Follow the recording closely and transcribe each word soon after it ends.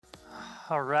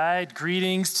All right,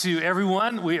 greetings to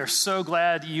everyone. We are so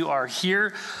glad you are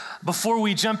here. Before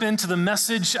we jump into the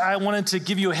message, I wanted to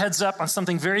give you a heads up on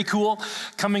something very cool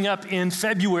coming up in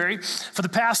February. For the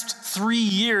past 3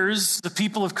 years, the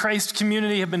People of Christ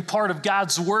community have been part of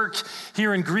God's work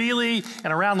here in Greeley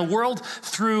and around the world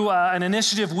through an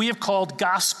initiative we have called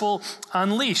Gospel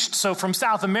Unleashed. So from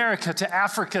South America to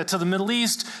Africa to the Middle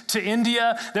East to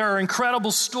India, there are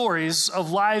incredible stories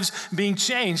of lives being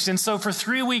changed. And so for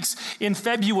 3 weeks in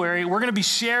February, we're going to be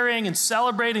sharing and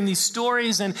celebrating these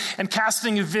stories and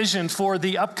casting a vision for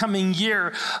the upcoming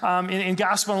year in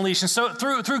Gospel Unleashed. And so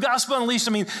through Gospel Unleashed,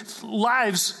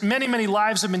 lives, many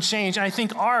lives have been changed. And I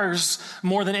think ours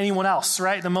more than anyone else,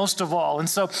 right? The most of all. And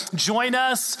so join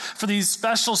us for these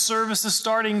special services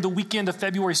starting the weekend of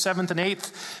February 7th and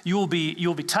 8th. You will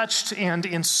be touched and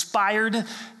inspired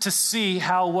to see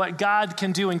how what God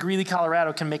can do in Greeley,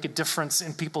 Colorado can make a difference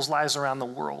in people's lives around the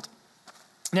world.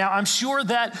 Now, I'm sure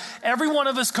that every one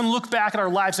of us can look back at our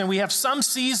lives, and we have some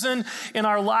season in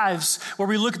our lives where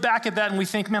we look back at that and we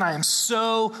think, man, I am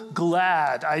so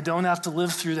glad I don't have to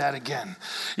live through that again.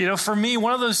 You know, for me,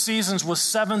 one of those seasons was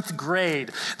 7th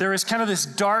grade. There is kind of this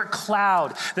dark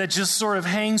cloud that just sort of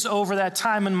hangs over that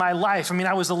time in my life.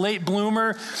 I was a late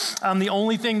bloomer. The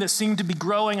only thing that seemed to be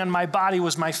growing on my body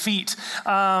was my feet.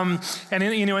 In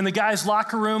the guys'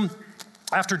 locker room,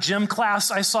 after gym class,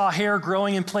 I saw hair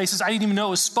growing in places I didn't even know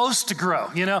it was supposed to grow,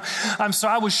 So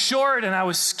I was short and I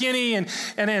was skinny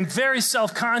and very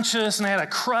self-conscious, and I had a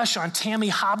crush on Tammy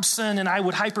Hobson, and I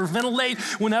would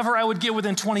hyperventilate whenever I would get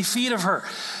within 20 feet of her.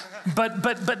 But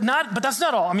that's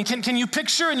not all. Can you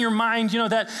picture in your mind,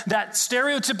 that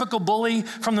stereotypical bully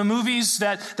from the movies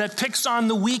that picks on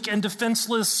the weak and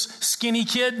defenseless skinny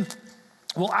kid?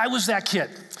 Well, I was that kid.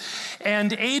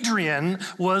 And Adrian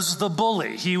was the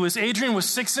bully. Adrian was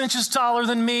 6 inches taller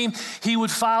than me. He would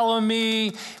follow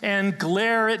me and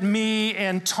glare at me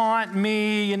and taunt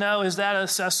me. Is that a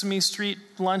Sesame Street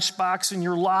lunchbox in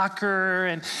your locker?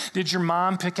 And did your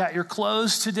mom pick out your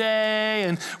clothes today?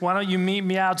 And why don't you meet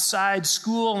me outside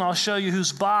school and I'll show you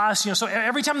who's boss? So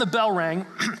every time the bell rang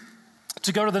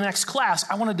to go to the next class,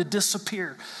 I wanted to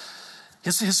disappear.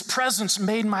 His presence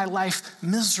made my life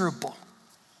miserable.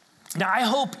 Now, I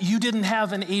hope you didn't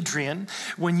have an Adrian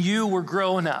when you were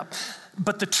growing up,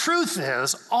 but the truth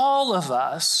is, all of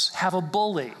us have a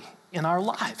bully in our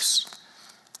lives.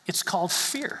 It's called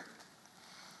fear.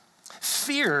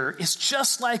 Fear is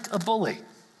just like a bully.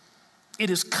 It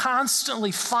is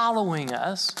constantly following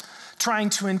us, trying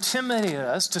to intimidate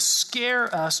us, to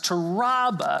scare us, to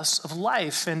rob us of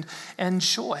life and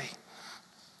joy.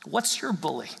 What's your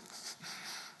bully?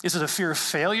 Is it a fear of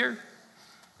failure?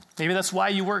 Maybe that's why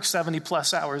you work 70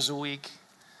 plus hours a week.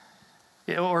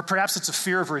 Or perhaps it's a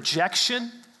fear of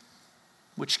rejection,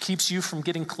 which keeps you from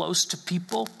getting close to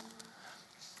people.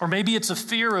 Or maybe it's a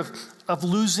fear of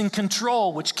losing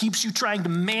control, which keeps you trying to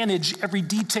manage every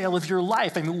detail of your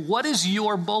life. What is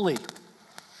your bully?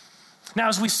 Now,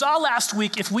 as we saw last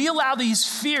week, if we allow these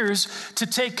fears to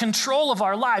take control of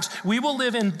our lives, we will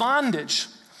live in bondage,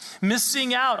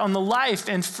 missing out on the life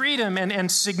and freedom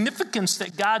and significance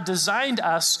that God designed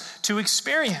us to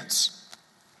experience.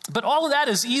 But all of that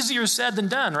is easier said than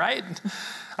done, right?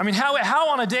 How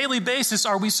on a daily basis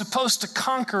are we supposed to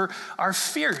conquer our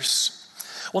fears?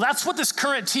 Well, that's what this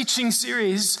current teaching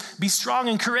series, Be Strong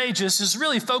and Courageous, is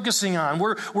really focusing on.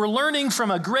 We're learning from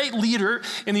a great leader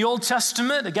in the Old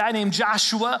Testament, a guy named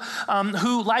Joshua,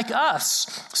 who, like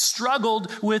us, struggled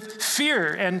with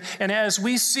fear. And as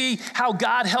we see how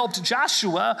God helped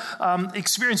Joshua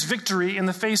experience victory in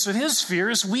the face of his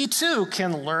fears, we too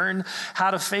can learn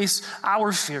how to face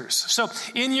our fears. So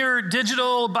in your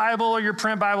digital Bible or your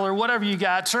print Bible or whatever you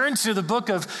got, turn to the book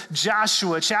of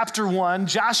Joshua, chapter 1.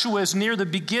 Joshua is near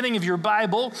the beginning of your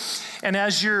Bible. And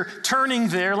as you're turning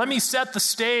there, let me set the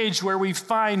stage where we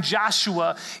find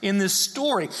Joshua in this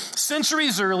story.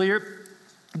 Centuries earlier,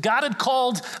 God had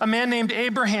called a man named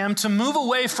Abraham to move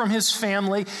away from his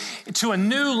family to a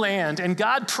new land. And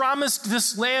God promised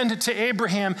this land to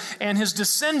Abraham and his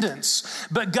descendants.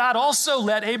 But God also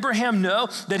let Abraham know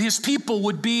that his people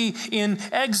would be in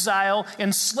exile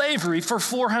and slavery for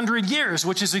 400 years,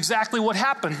 which is exactly what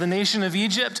happened. The nation of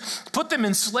Egypt put them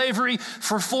in slavery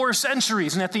for 4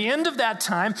 centuries. And at the end of that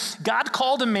time, God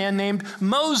called a man named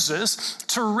Moses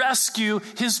to rescue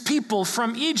his people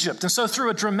from Egypt. And so through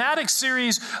a dramatic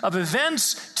series of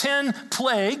events, 10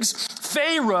 plagues,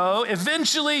 Pharaoh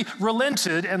eventually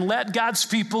relented and let God's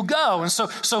people go. And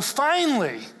so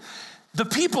finally,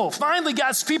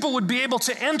 God's people would be able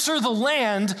to enter the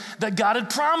land that God had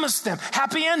promised them.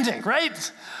 Happy ending,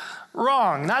 right?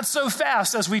 Wrong, not so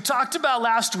fast. As we talked about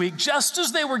last week, just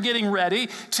as they were getting ready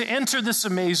to enter this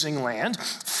amazing land,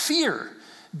 fear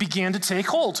began to take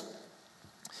hold.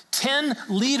 10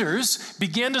 leaders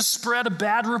began to spread a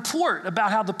bad report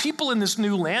about how the people in this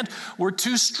new land were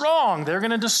too strong. They're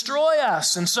going to destroy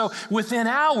us. And so within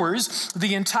hours,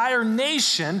 the entire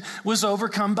nation was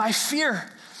overcome by fear.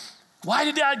 Why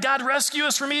did God rescue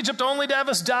us from Egypt only to have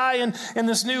us die in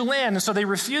this new land? And so they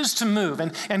refused to move.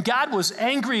 And God was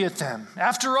angry at them.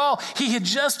 After all, he had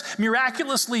just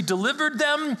miraculously delivered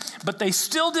them, but they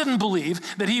still didn't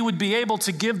believe that he would be able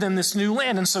to give them this new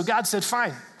land. And so God said,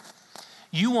 fine,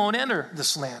 you won't enter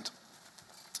this land.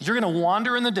 You're going to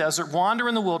wander in the desert, wander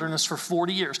in the wilderness for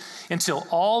 40 years until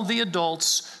all the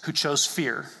adults who chose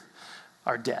fear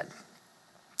are dead.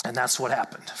 And that's what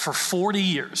happened. For 40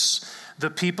 years, the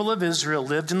people of Israel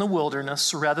lived in the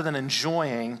wilderness rather than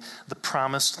enjoying the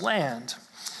promised land.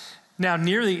 Now,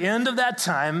 near the end of that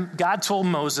time, God told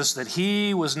Moses that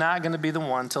he was not going to be the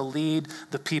one to lead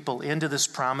the people into this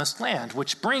promised land,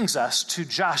 which brings us to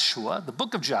Joshua, the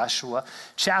book of Joshua,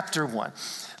 chapter 1.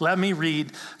 Let me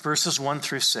read verses 1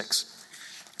 through 6.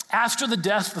 After the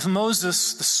death of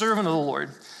Moses, the servant of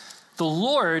the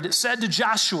Lord said to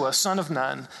Joshua, son of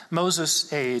Nun,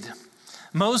 Moses' aide,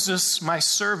 Moses, my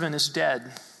servant, is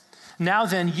dead. Now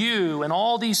then, you and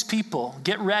all these people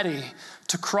get ready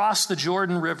to cross the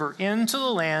Jordan River into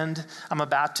the land I'm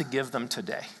about to give them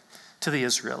today, to the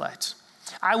Israelites.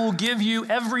 I will give you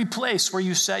every place where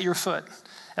you set your foot,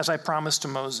 as I promised to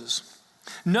Moses.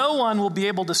 No one will be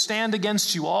able to stand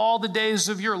against you all the days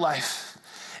of your life.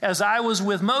 As I was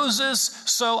with Moses,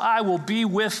 so I will be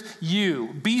with you.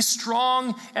 Be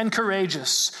strong and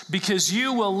courageous, because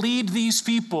you will lead these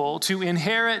people to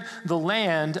inherit the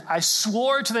land I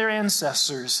swore to their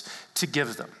ancestors to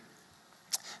give them.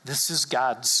 This is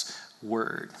God's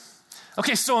word.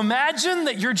 Okay, so imagine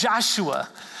that you're Joshua.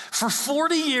 For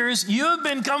 40 years, you have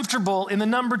been comfortable in the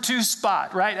number 2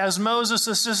 spot, right, as Moses'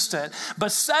 assistant.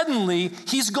 But suddenly,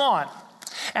 he's gone.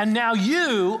 And now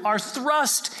you are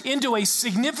thrust into a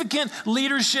significant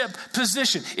leadership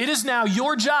position. It is now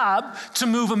your job to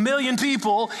move 1 million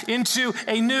people into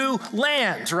a new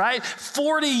land, right?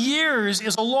 40 years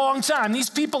is a long time. These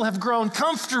people have grown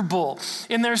comfortable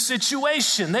in their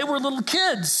situation. They were little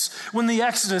kids when the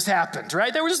Exodus happened,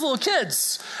 right? They were just little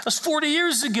kids. That was 40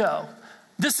 years ago.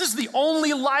 This is the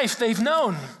only life they've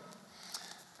known.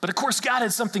 But of course, God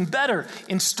had something better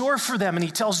in store for them. And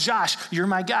he tells Josh, you're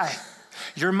my guy.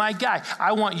 You're my guy.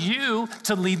 I want you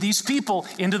to lead these people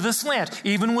into this land.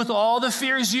 Even with all the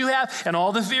fears you have and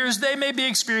all the fears they may be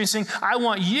experiencing, I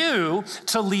want you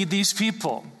to lead these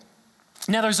people.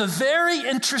 Now, there's a very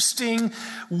interesting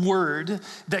word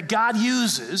that God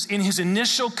uses in his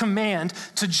initial command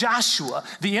to Joshua.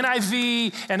 The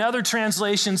NIV and other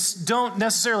translations don't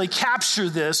necessarily capture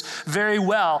this very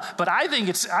well, but I think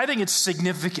it's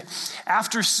significant.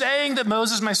 After saying that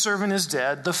Moses, my servant, is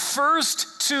dead, the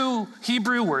first two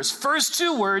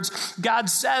words God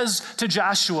says to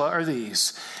Joshua are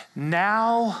these: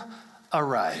 now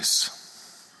arise.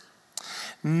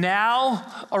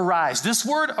 Now arise. This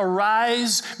word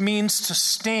arise means to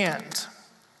stand.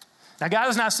 Now, God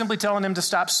is not simply telling him to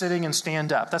stop sitting and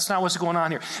stand up. That's not what's going on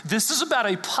here. This is about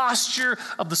a posture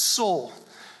of the soul.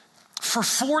 For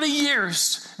 40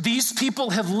 years, these people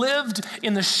have lived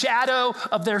in the shadow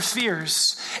of their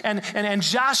fears. And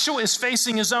Joshua is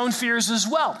facing his own fears as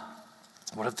well.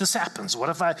 What if this happens? What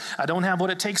if I don't have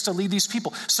what it takes to lead these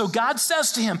people? So God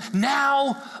says to him,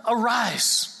 now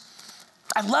arise.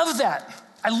 I love that.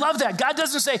 I love that. God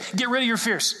doesn't say, get rid of your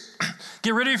fears.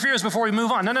 Get rid of your fears before we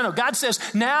move on. No. God says,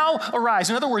 now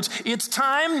arise. In other words, it's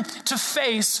time to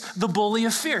face the bully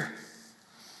of fear.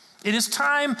 It is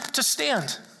time to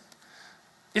stand.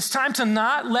 It's time to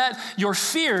not let your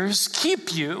fears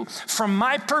keep you from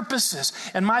my purposes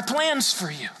and my plans for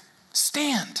you.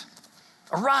 Stand.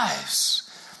 Arise.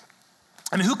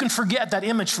 I mean, who can forget that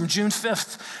image from June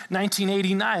 5th,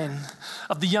 1989,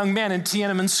 of the young man in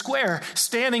Tiananmen Square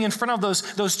standing in front of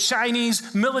those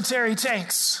Chinese military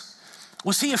tanks?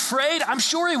 Was he afraid? I'm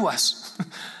sure he was.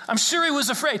 I'm sure he was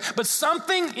afraid. But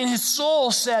something in his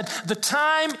soul said, the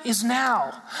time is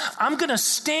now. I'm going to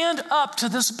stand up to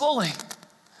this bully.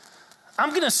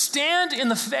 I'm going to stand in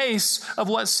the face of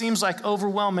what seems like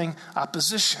overwhelming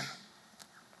opposition.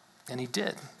 And he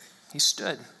did. He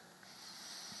stood.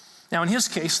 Now, in his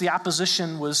case, the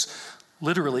opposition was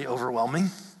literally overwhelming.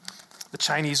 The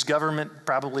Chinese government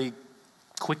probably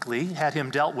quickly had him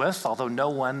dealt with, although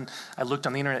I looked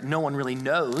on the internet, no one really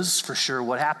knows for sure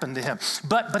what happened to him.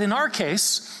 But in our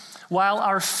case, while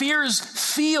our fears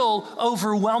feel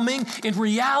overwhelming, in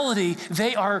reality,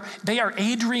 they are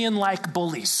Adrian-like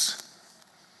bullies.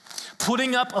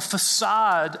 putting up a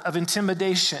facade of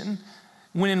intimidation,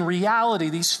 when in reality,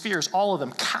 these fears, all of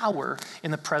them, cower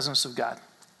in the presence of God.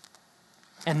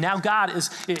 And now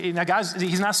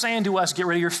He's not saying to us, get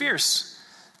rid of your fears.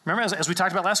 Remember, as we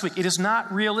talked about last week, it is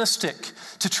not realistic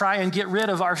to try and get rid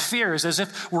of our fears as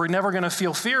if we're never going to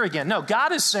feel fear again. No,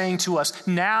 God is saying to us,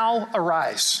 now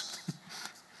arise.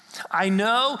 I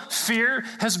know fear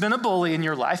has been a bully in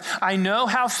your life. I know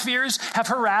how fears have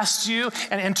harassed you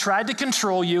and tried to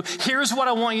control you. Here's what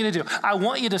I want you to do. I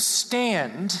want you to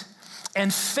stand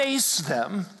and face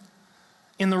them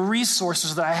in the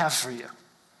resources that I have for you.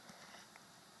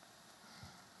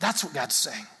 That's what God's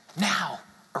saying. Now,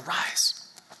 arise.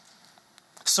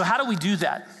 So how do we do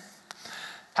that?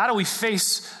 How do we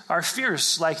face our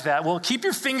fears like that? Well, keep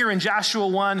your finger in Joshua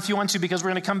 1 if you want to, because we're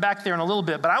going to come back there in a little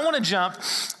bit. But I want to jump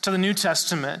to the New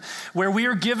Testament, where we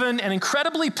are given an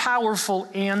incredibly powerful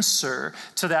answer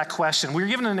to that question. We are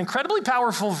given an incredibly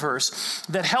powerful verse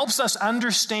that helps us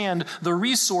understand the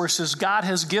resources God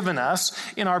has given us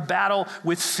in our battle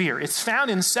with fear. It's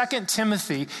found in 2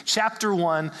 Timothy chapter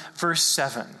 1, verse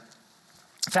 7.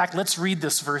 In fact, let's read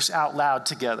this verse out loud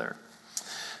together.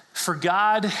 For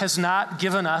God has not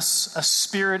given us a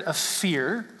spirit of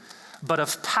fear, but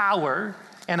of power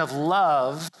and of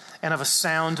love and of a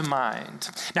sound mind.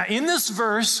 Now, in this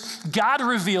verse, God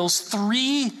reveals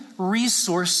 3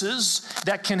 resources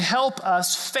that can help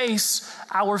us face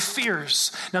our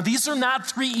fears. Now, these are not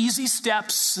 3 easy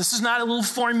steps. This is not a little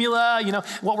formula.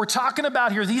 What we're talking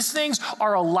about here, these things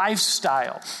are a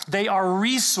lifestyle. They are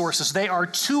resources. They are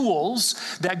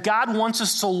tools that God wants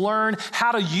us to learn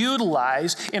how to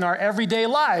utilize in our everyday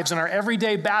lives, in our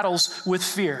everyday battles with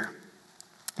fear.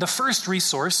 The first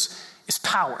resource is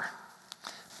power.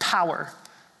 Power.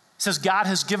 It says God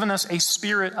has given us a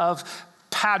spirit of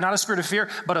power, not a spirit of fear,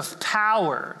 but of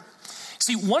power.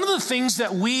 See, one of the things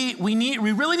that we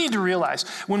really need to realize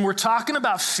when we're talking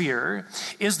about fear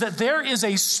is that there is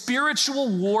a spiritual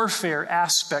warfare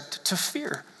aspect to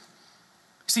fear.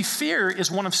 See, fear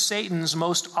is one of Satan's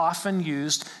most often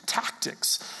used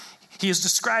tactics. He is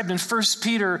described in 1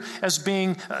 Peter as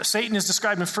being, Satan is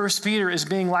described in 1 Peter as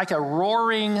being like a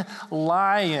roaring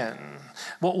lion.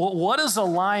 Well, what does a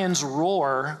lion's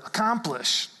roar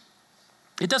accomplish?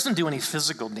 It doesn't do any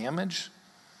physical damage.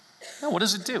 No, what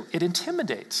does it do? It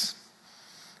intimidates.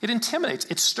 It intimidates.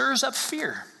 It stirs up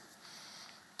fear.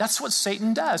 That's what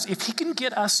Satan does. If he can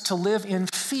get us to live in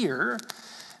fear,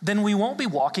 then we won't be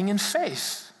walking in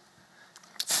faith.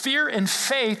 Fear and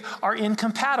faith are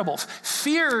incompatible.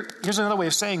 Fear, here's another way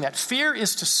of saying that. Fear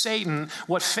is to Satan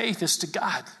what faith is to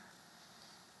God.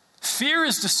 Fear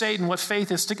is to Satan what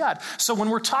faith is to God. So when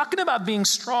we're talking about being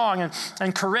strong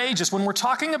and courageous, when we're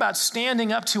talking about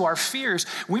standing up to our fears,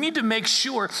 we need to make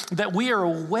sure that we are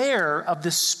aware of the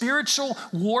spiritual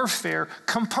warfare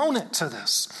component to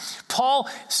this. Paul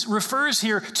refers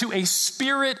here to a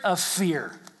spirit of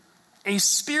fear. A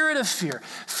spirit of fear.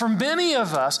 For many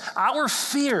of us, our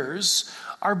fears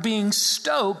are being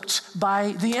stoked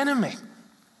by the enemy.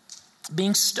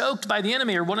 Being stoked by the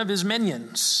enemy or one of his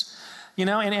minions. And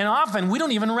often we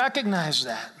don't even recognize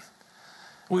that.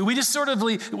 We just sort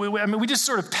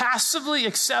of passively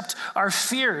accept our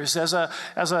fears as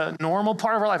a normal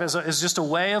part of our life, as just a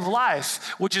way of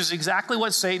life, which is exactly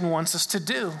what Satan wants us to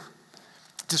do.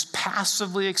 Just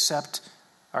passively accept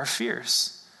our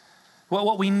fears. Well,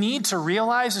 what we need to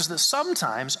realize is that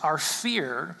sometimes our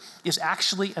fear is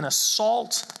actually an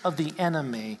assault of the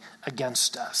enemy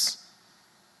against us.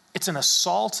 It's an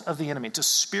assault of the enemy. It's a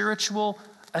spiritual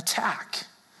attack.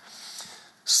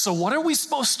 So what are we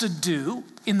supposed to do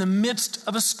in the midst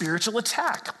of a spiritual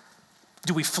attack?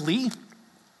 Do we flee?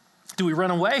 Do we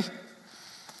run away?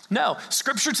 No.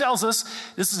 Scripture tells us,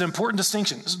 this is an important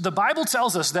distinction. The Bible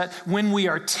tells us that when we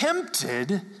are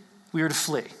tempted, we are to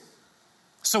flee.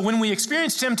 So when we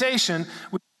experience temptation,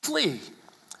 we flee.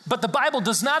 But the Bible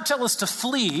does not tell us to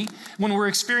flee when we're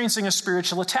experiencing a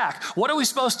spiritual attack. What are we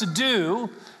supposed to do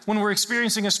when we're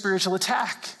experiencing a spiritual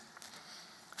attack?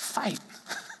 Fight.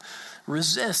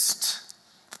 Resist.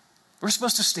 We're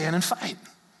supposed to stand and fight.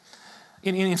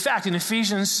 In fact, in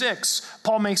Ephesians 6,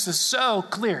 Paul makes this so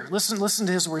clear. Listen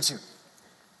to his words here.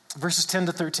 Verses 10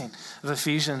 to 13 of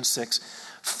Ephesians 6.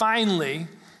 Finally,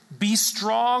 be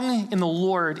strong in the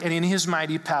Lord and in his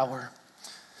mighty power.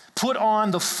 Put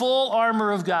on the full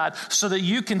armor of God so that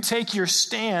you can take your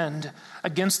stand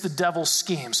against the devil's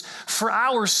schemes. For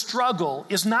our struggle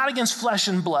is not against flesh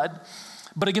and blood,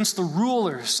 but against the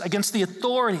rulers, against the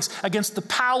authorities, against the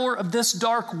power of this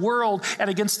dark world, and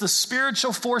against the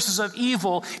spiritual forces of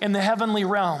evil in the heavenly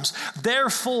realms.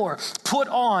 Therefore, put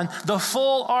on the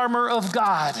full armor of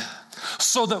God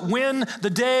so that when the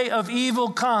day of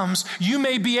evil comes, you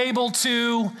may be able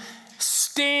to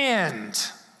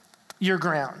stand your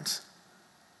ground.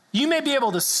 You may be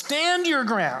able to stand your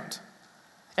ground.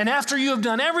 And after you have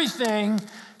done everything,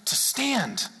 to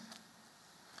stand.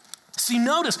 See,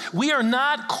 notice, we are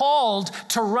not called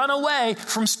to run away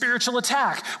from spiritual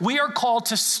attack. We are called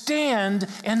to stand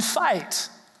and fight.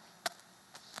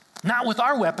 Not with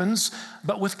our weapons,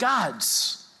 but with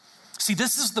God's. See,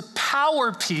 this is the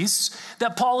power piece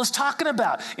that Paul is talking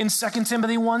about in 2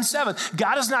 Timothy 1:7.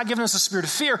 God has not given us a spirit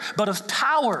of fear, but of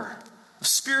power, of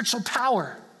spiritual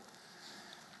power.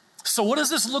 So what does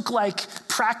this look like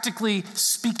practically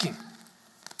speaking?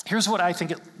 Here's what I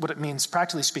think what it means,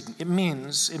 practically speaking. It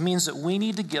means that we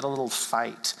need to get a little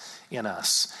fight in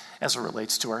us as it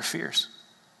relates to our fears.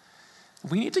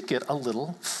 We need to get a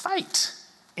little fight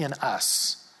in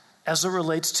us as it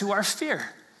relates to our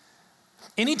fear.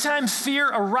 Anytime fear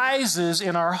arises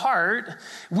in our heart,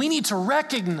 we need to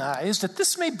recognize that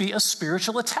this may be a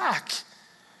spiritual attack.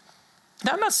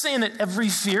 Now, I'm not saying that every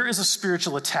fear is a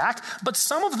spiritual attack, but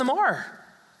some of them are.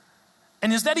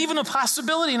 And is that even a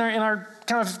possibility in our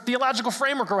kind of theological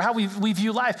framework or how we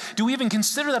view life? Do we even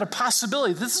consider that a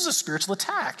possibility? This is a spiritual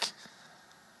attack.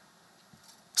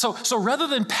 So rather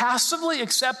than passively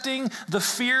accepting the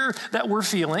fear that we're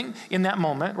feeling in that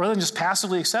moment, rather than just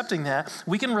passively accepting that,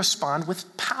 we can respond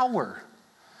with power,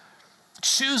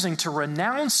 choosing to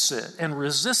renounce it and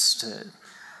resist it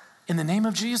in the name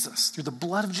of Jesus, through the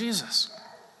blood of Jesus.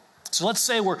 So let's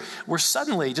say we're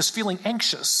suddenly just feeling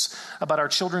anxious about our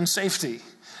children's safety,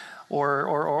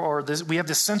 or we have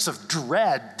this sense of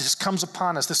dread just comes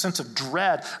upon us, this sense of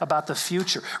dread about the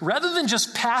future. Rather than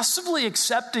just passively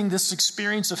accepting this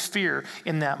experience of fear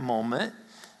in that moment,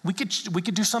 we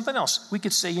could do something else. We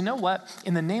could say, you know what?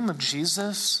 In the name of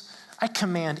Jesus, I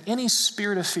command any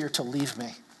spirit of fear to leave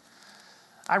me.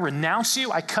 I renounce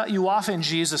you. I cut you off in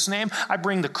Jesus' name. I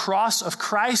bring the cross of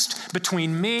Christ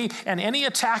between me and any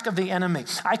attack of the enemy.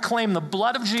 I claim the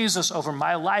blood of Jesus over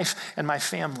my life and my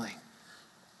family.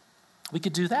 We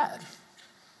could do that.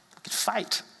 We could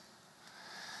fight.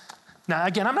 Now,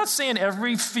 again, I'm not saying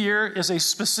every fear is a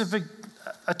specific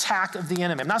attack of the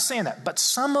enemy. I'm not saying that, but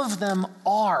some of them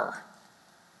are.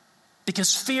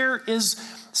 Because fear is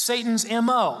Satan's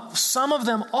MO. Some of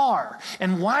them are.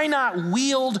 And why not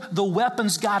wield the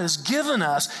weapons God has given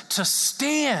us to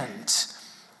stand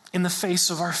in the face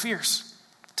of our fears?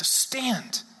 To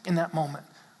stand in that moment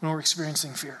when we're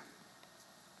experiencing fear.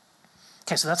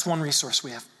 Okay, so that's one resource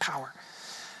we have, power.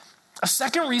 A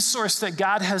second resource that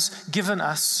God has given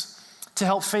us to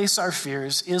help face our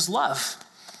fears is love.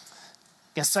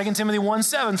 Again, 2 Timothy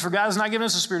 1:7, for God has not given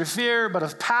us a spirit of fear, but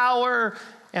of power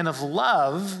and of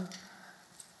love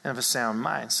and of a sound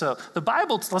mind. So the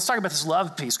Bible, let's talk about this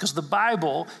love piece, because the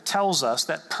Bible tells us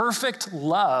that perfect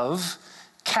love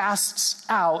casts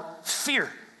out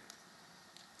fear.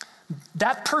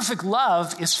 That perfect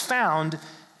love is found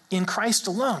in Christ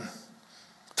alone.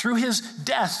 Through his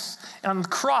death on the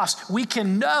cross, we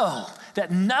can know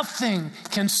that nothing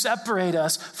can separate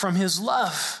us from his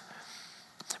love.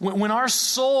 When our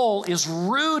soul is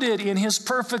rooted in his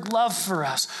perfect love for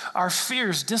us, our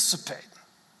fears dissipate.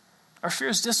 Our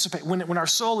fears dissipate when our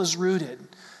soul is rooted.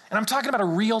 And I'm talking about a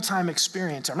real-time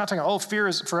experience. I'm not talking about, fear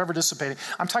is forever dissipating.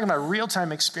 I'm talking about a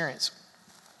real-time experience.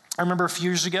 I remember a few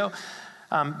years ago,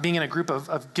 being in a group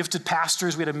of gifted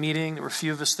pastors. We had a meeting. There were a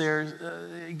few of us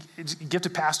there,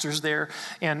 gifted pastors there,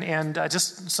 and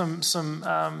just some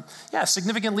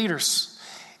significant leaders.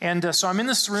 And so I'm in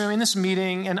this room, in this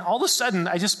meeting, and all of a sudden,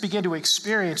 I just began to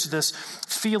experience this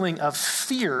feeling of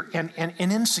fear and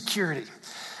insecurity.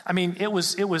 I mean, it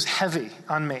was heavy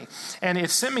on me. And it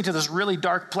sent me to this really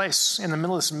dark place in the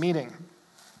middle of this meeting.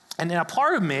 And then a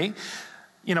part of me,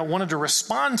 wanted to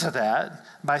respond to that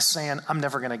by saying, I'm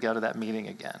never going to go to that meeting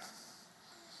again.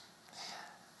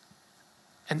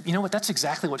 And you know what? That's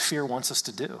exactly what fear wants us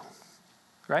to do,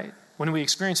 right? When we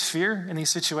experience fear in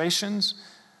these situations,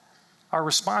 our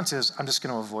response is, I'm just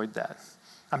going to avoid that.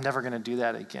 I'm never going to do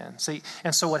that again. See,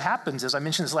 and so what happens is, I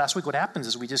mentioned this last week, what happens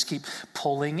is we just keep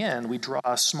pulling in. We draw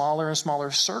a smaller and smaller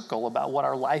circle about what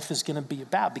our life is going to be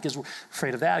about because we're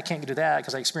afraid of that. I can't do that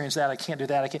because I experienced that. I can't do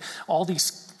that. I can't. All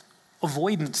these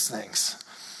avoidance things.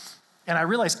 And I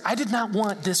realized I did not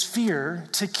want this fear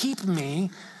to keep me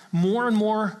more and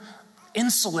more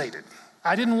insulated.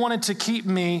 I didn't want it to keep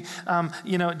me,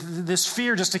 this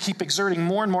fear just to keep exerting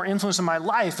more and more influence in my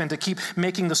life and to keep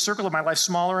making the circle of my life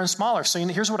smaller and smaller. So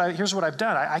here's what I've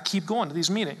done. I keep going to these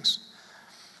meetings.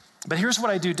 But here's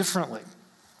what I do differently.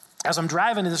 As I'm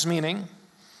driving to this meeting,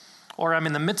 or I'm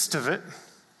in the midst of it,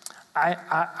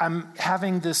 I'm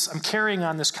carrying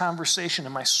on this conversation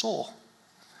in my soul.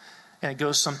 And it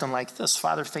goes something like this: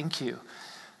 Father, thank you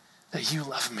that you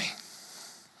love me.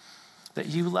 That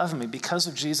you love me. Because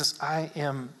of Jesus, I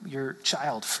am your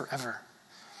child forever.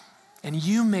 And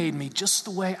you made me just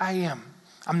the way I am.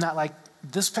 I'm not like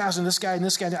this pastor and this guy and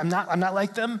this guy. I'm not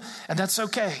like them, and that's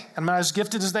okay. I'm not as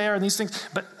gifted as they are in these things,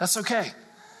 but that's okay.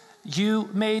 You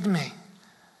made me,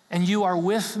 and you are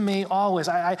with me always.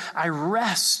 I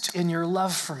rest in your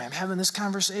love for me. I'm having this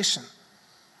conversation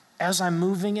as I'm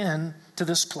moving in to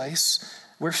this place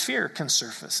where fear can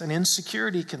surface and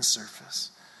insecurity can surface.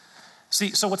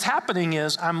 See, so what's happening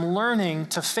is I'm learning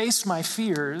to face my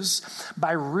fears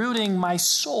by rooting my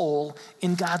soul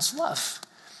in God's love.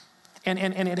 And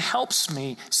it helps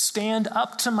me stand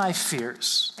up to my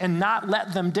fears and not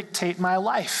let them dictate my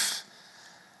life.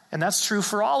 And that's true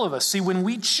for all of us. See, when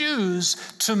we choose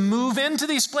to move into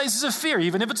these places of fear,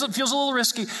 even if it feels a little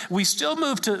risky, we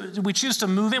choose to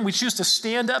move in, we choose to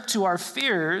stand up to our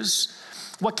fears.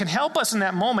 What can help us in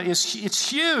that moment it's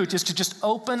huge, is to just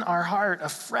open our heart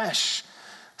afresh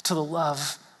to the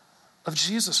love of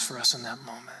Jesus for us in that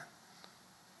moment,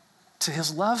 to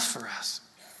his love for us.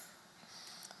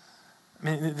 I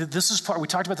mean, this is part, we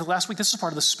talked about this last week, this is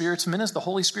part of the Spirit's ministry, the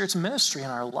Holy Spirit's ministry in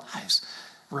our lives,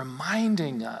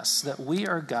 reminding us that we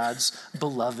are God's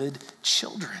beloved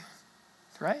children,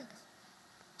 right?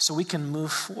 So we can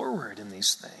move forward in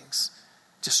these things,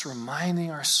 just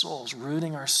reminding our souls,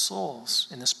 rooting our souls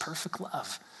in this perfect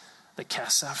love that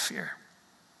casts out fear.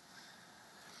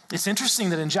 It's interesting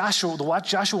that in Joshua, the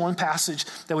Joshua 1 passage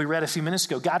that we read a few minutes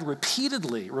ago, God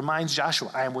repeatedly reminds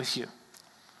Joshua, I am with you.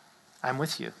 I'm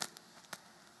with you.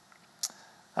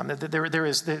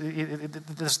 There's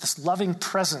this loving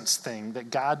presence thing that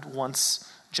God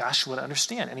wants Joshua to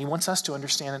understand, and he wants us to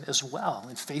understand it as well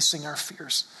in facing our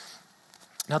fears.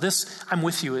 Now this, I'm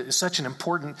with you, is such an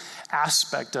important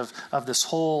aspect of this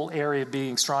whole area of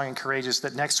being strong and courageous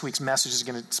that next week's message is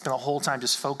going to spend a whole time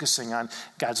just focusing on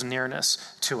God's nearness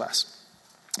to us.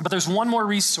 But there's one more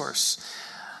resource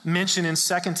mentioned in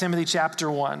 2 Timothy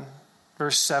chapter 1,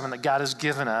 verse 7, that God has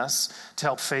given us to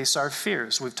help face our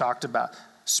fears. We've talked about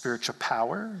spiritual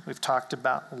power. We've talked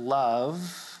about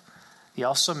love. He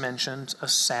also mentioned a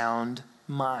sound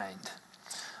mind.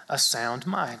 A sound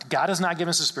mind. God has not given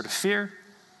us a spirit of fear,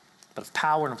 but of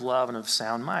power and of love and of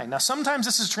sound mind. Now, sometimes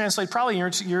this is translated, probably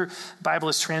your Bible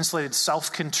is translated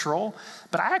self-control,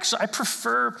 but I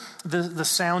prefer the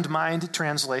sound mind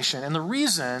translation. And the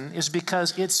reason is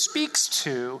because it speaks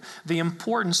to the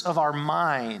importance of our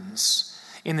minds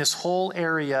in this whole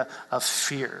area of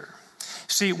fear.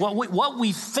 See, what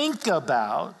we think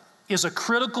about is a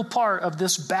critical part of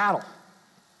this battle.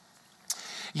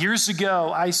 Years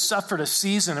ago, I suffered a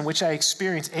season in which I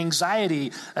experienced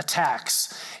anxiety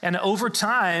attacks. And over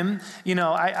time,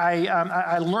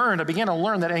 I began to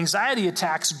learn that anxiety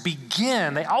attacks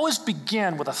they always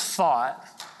begin with a thought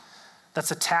that's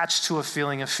attached to a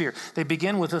feeling of fear. They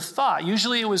begin with a thought.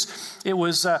 Usually it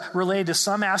was related to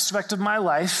some aspect of my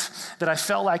life that I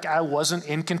felt like I wasn't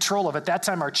in control of. At that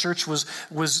time, our church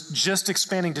was just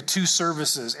expanding to 2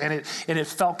 services, and it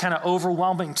felt kind of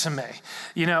overwhelming to me,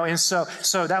 And so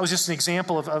that was just an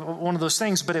example of one of those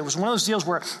things. But it was one of those deals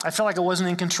where I felt like I wasn't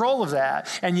in control of that,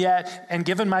 and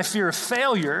given my fear of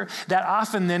failure, that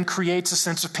often then creates a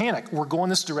sense of panic. We're going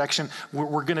this direction.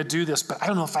 We're going to do this, but I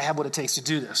don't know if I have what it takes to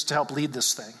do this, to help lead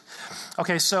this thing.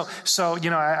 Okay, so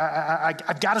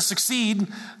I've got to succeed,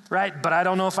 right? But I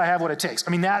don't know if I have what it takes.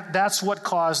 I mean, that's what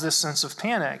caused this sense of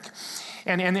panic.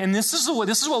 And this is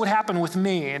what would happen with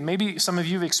me, and maybe some of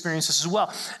you have experienced this as well.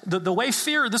 This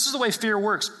is the way fear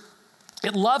works.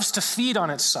 It loves to feed on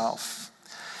itself.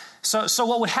 So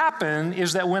what would happen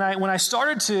is that when I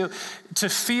started to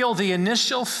feel the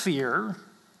initial fear,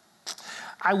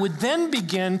 I would then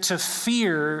begin to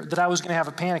fear that I was going to have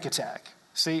a panic attack.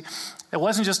 See, it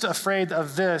wasn't just afraid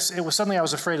of this. It was suddenly I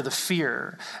was afraid of the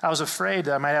fear. I was afraid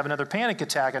that I might have another panic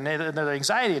attack, another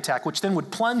anxiety attack, which then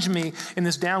would plunge me in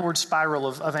this downward spiral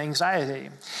of anxiety.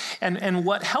 And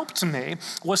what helped me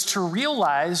was to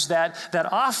realize that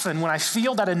often when I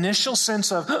feel that initial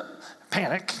sense of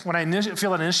panic, when I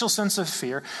feel that initial sense of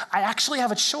fear, I actually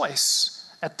have a choice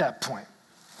at that point.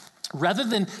 Rather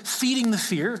than feeding the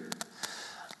fear,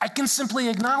 I can simply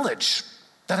acknowledge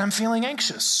that I'm feeling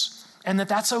anxious. And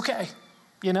that's okay.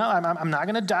 I'm not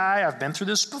going to die. I've been through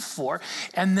this before.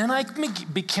 And then I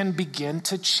can begin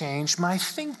to change my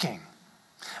thinking,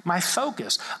 my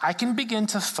focus. I can begin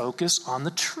to focus on the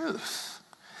truth.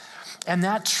 And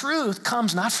that truth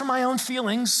comes not from my own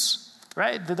feelings,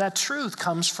 right? That truth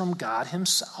comes from God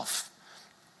himself.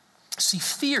 See,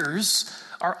 fears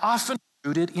are often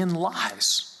rooted in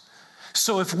lies.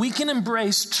 So if we can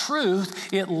embrace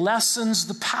truth, it lessens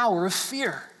the power of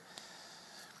fear.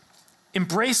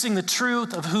 Embracing the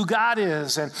truth of who God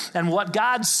is and what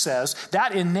God says,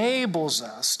 that enables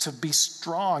us to be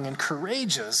strong and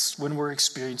courageous when we're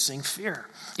experiencing fear.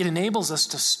 It enables us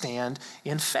to stand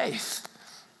in faith.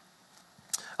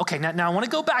 Okay, now I want to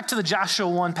go back to the Joshua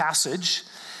 1 passage,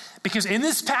 because in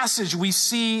this passage we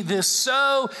see this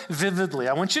so vividly.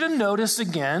 I want you to notice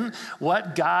again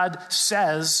what God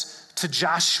says to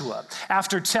Joshua.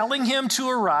 After telling him to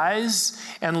arise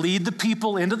and lead the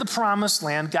people into the promised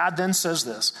land, God then says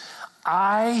this: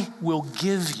 I will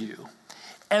give you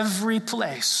every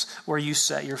place where you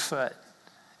set your foot,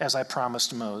 as I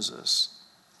promised Moses.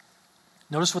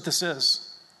 Notice what this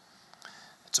is.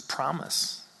 It's a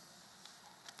promise.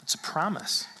 It's a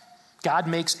promise. God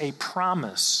makes a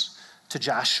promise to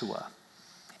Joshua.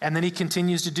 And then he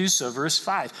continues to do so. Verse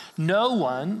 5, no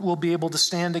one will be able to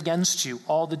stand against you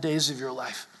all the days of your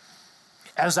life.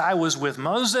 As I was with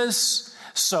Moses,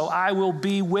 so I will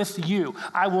be with you.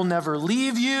 I will never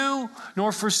leave you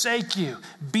nor forsake you.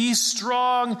 Be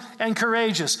strong and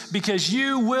courageous, because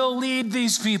you will lead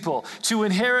these people to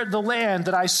inherit the land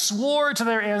that I swore to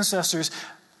their ancestors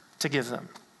to give them.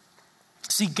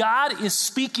 See, God is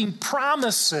speaking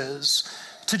promises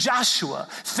to Joshua,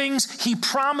 things he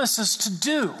promises to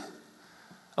do.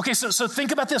 Okay, so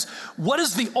think about this. What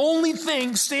is the only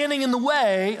thing standing in the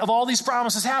way of all these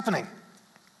promises happening?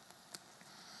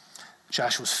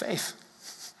 Joshua's faith.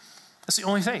 That's the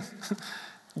only thing.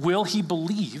 Will he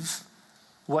believe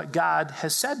what God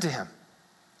has said to him?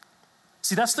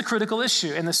 See, that's the critical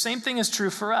issue, and the same thing is true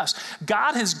for us.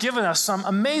 God has given us some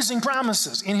amazing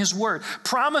promises in his word,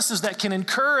 promises that can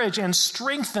encourage and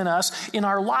strengthen us in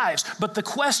our lives. But the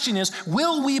question is,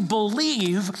 will we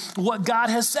believe what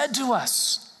God has said to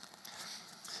us?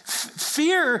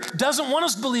 Fear doesn't want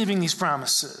us believing these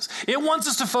promises. It wants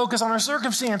us to focus on our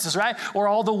circumstances, right? Or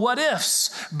all the what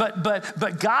ifs. But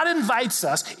God invites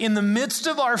us, in the midst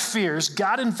of our fears,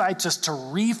 God invites us to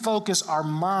refocus our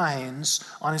minds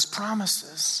on his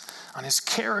promises, on his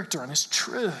character, on his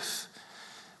truth.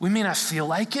 We may not feel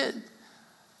like it,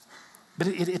 but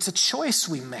it's a choice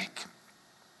we make.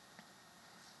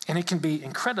 And it can be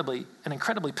an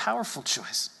incredibly powerful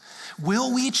choice.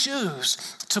 Will we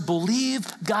choose to believe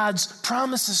God's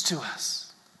promises to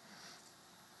us?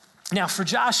 Now, for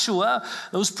Joshua,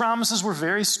 those promises were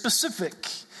very specific,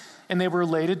 and they were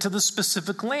related to the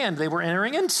specific land they were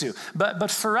entering into. But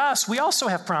for us, we also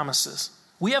have promises.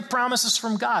 We have promises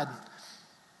from God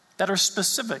that are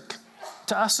specific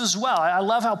to us as well. I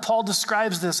love how Paul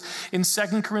describes this in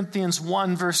 2 Corinthians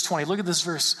 1, verse 20. Look at this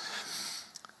verse.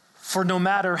 For no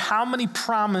matter how many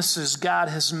promises God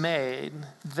has made,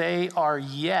 they are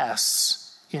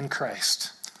yes in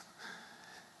Christ.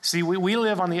 See, we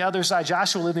live on the other side.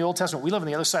 Joshua lived in the Old Testament. We live on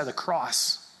the other side of the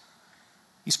cross.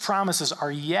 These promises are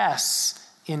yes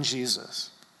in Jesus.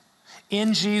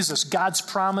 In Jesus, God's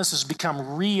promises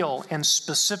become real and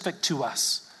specific to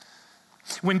us.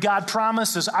 When God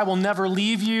promises, I will never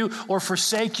leave you or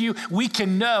forsake you, we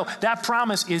can know that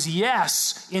promise is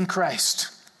yes in Christ.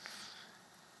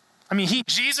 I mean,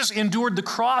 Jesus endured the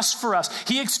cross for us.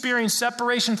 He experienced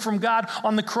separation from God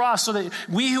on the cross so that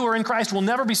we who are in Christ will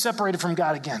never be separated from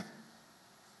God again.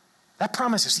 That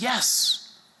promise is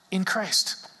yes in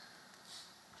Christ.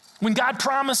 When God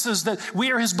promises that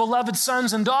we are his beloved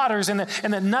sons and daughters and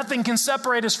that nothing can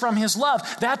separate us from his love,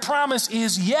 that promise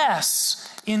is yes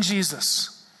in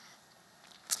Jesus.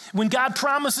 When God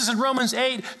promises in Romans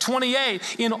 8:28,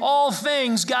 in all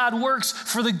things God works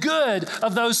for the good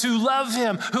of those who love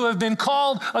him, who have been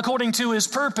called according to his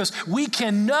purpose, we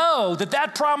can know that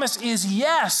that promise is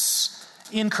yes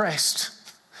in Christ.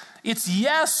 It's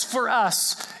yes for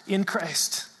us in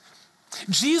Christ.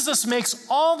 Jesus makes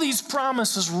all these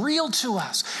promises real to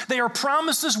us. They are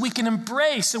promises we can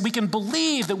embrace, that we can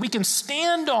believe, that we can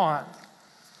stand on.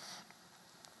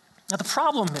 Now, the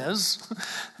problem is,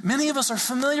 many of us are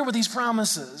familiar with these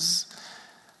promises,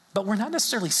 but we're not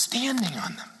necessarily standing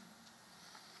on them.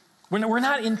 We're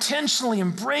not intentionally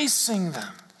embracing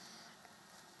them.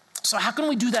 So how can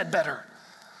we do that better?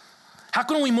 How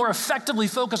can we more effectively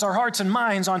focus our hearts and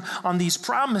minds on these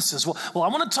promises? Well, I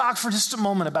want to talk for just a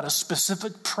moment about a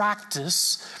specific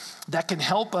practice that can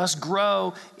help us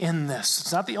grow in this.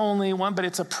 It's not the only one, but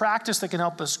it's a practice that can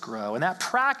help us grow. And that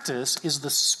practice is the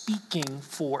speaking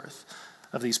forth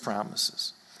of these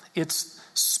promises. It's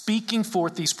speaking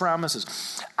forth these promises.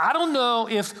 I don't know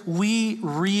if we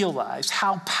realize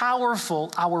how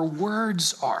powerful our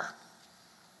words are.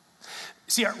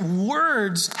 See, our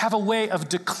words have a way of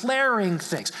declaring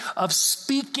things, of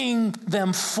speaking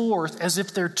them forth as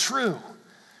if they're true.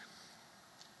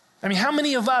 I mean, how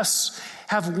many of us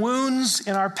have wounds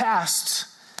in our past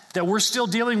that we're still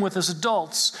dealing with as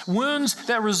adults? Wounds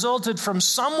that resulted from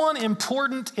someone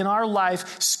important in our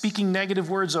life speaking negative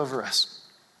words over us.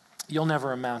 You'll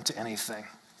never amount to anything.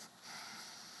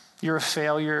 You're a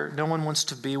failure. No one wants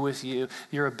to be with you.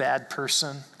 You're a bad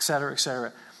person, et cetera, et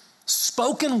cetera.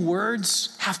 Spoken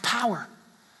words have power.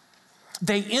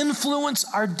 They influence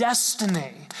our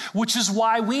destiny, which is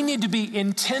why we need to be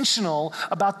intentional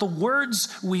about the words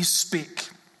we speak.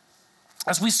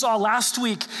 As we saw last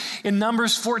week in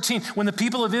Numbers 14, when the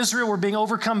people of Israel were being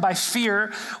overcome by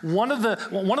fear, one of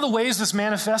the ways this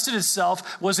manifested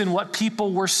itself was in what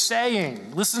people were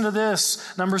saying. Listen to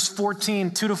this, Numbers 14,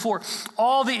 2-4.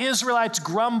 All the Israelites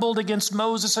grumbled against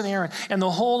Moses and Aaron, and the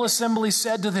whole assembly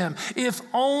said to them, "If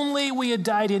only we had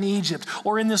died in Egypt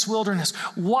or in this wilderness.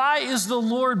 Why is the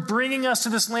Lord bringing us to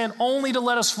this land only to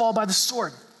let us fall by the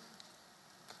sword?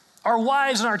 Our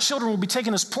wives and our children will be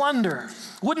taken as plunder.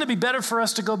 Wouldn't it be better for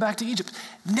us to go back to Egypt?"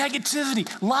 Negativity,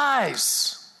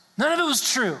 lies. None of it was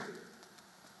true.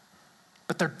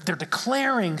 But they're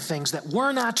declaring things that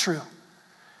were not true.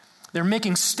 They're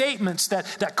making statements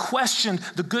that questioned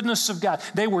the goodness of God.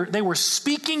 They were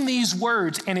speaking these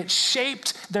words, and it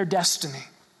shaped their destiny.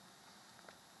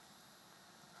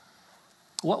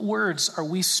 What words are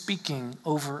we speaking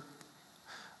over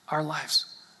our lives?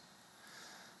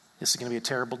 This is going to be a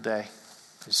terrible day.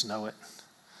 I just know it.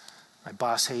 My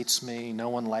boss hates me. No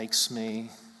one likes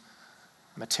me.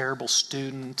 I'm a terrible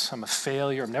student. I'm a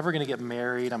failure. I'm never going to get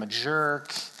married. I'm a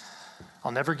jerk.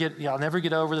 I'll never get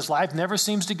over this. Life never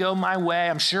seems to go my way.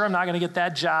 I'm sure I'm not going to get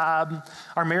that job.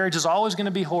 Our marriage is always going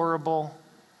to be horrible.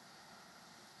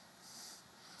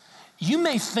 You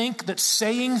may think that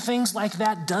saying things like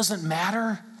that doesn't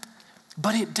matter,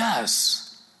 but it does.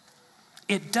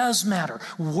 It does matter.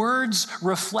 Words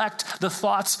reflect the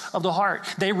thoughts of the heart.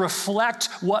 They reflect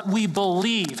what we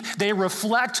believe. They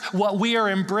reflect what we are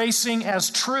embracing as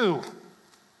true.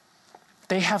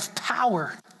 They have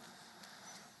power.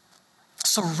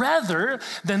 So rather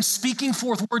than speaking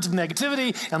forth words of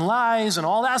negativity and lies and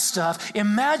all that stuff,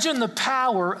 imagine the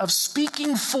power of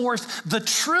speaking forth the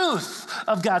truth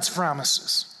of God's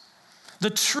promises. The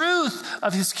truth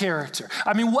of his character.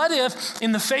 I mean, what if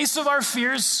in the face of our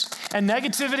fears and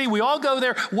negativity, we all go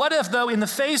there. What if though in the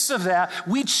face of that,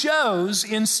 we chose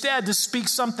instead to speak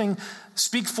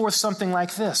forth something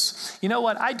like this? You know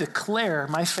what? I declare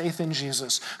my faith in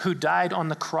Jesus, who died on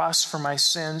the cross for my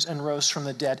sins and rose from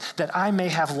the dead, that I may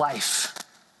have life.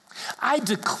 I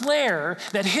declare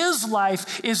that his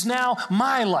life is now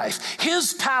my life.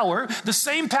 His power, the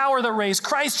same power that raised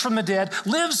Christ from the dead,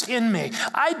 lives in me.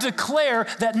 I declare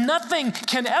that nothing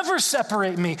can ever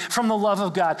separate me from the love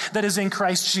of God that is in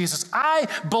Christ Jesus. I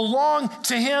belong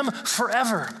to him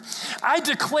forever. I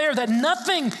declare that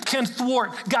nothing can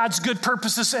thwart God's good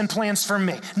purposes and plans for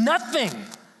me. Nothing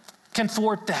can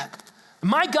thwart that.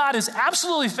 My God is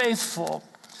absolutely faithful.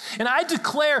 And I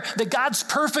declare that God's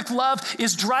perfect love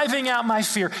is driving out my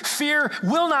fear. Fear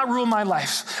will not rule my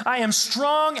life. I am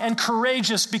strong and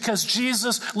courageous because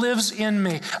Jesus lives in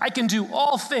me. I can do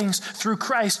all things through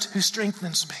Christ who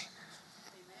strengthens me.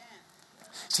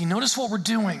 Amen. See, notice what we're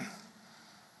doing.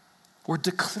 We're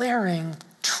declaring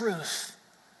truth.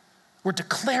 We're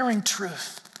declaring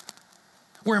truth.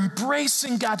 We're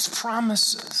embracing God's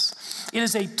promises. It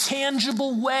is a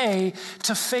tangible way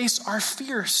to face our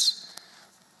fears.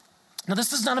 Now,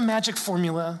 this is not a magic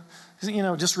formula,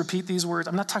 just repeat these words.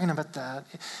 I'm not talking about that.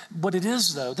 What it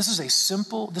is, though, this is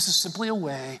simply a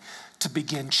way to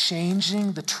begin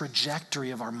changing the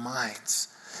trajectory of our minds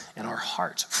and our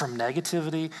hearts from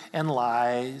negativity and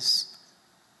lies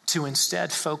to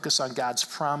instead focus on God's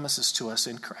promises to us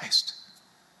in Christ.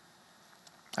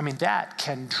 I mean, that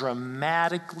can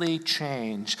dramatically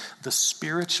change the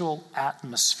spiritual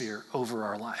atmosphere over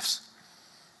our lives.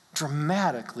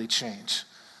 Dramatically change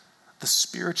the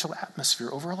spiritual atmosphere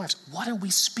over our lives. What are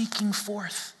we speaking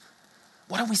forth?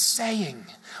 What are we saying?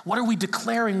 What are we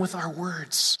declaring with our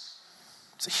words?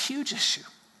 It's a huge issue.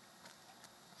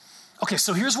 Okay,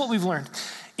 so here's what we've learned.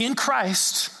 In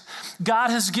Christ,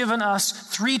 God has given us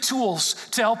 3 tools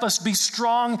to help us be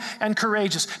strong and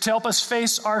courageous, to help us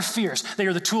face our fears. They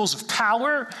are the tools of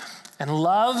power and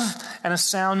love and a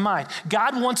sound mind.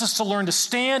 God wants us to learn to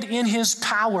stand in his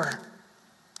power.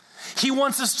 He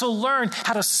wants us to learn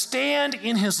how to stand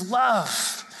in his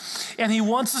love. And he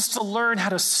wants us to learn how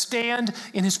to stand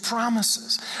in his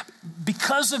promises.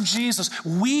 Because of Jesus,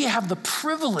 we have the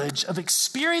privilege of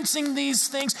experiencing these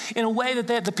things in a way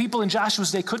that the people in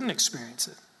Joshua's day couldn't experience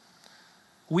it.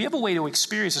 We have a way to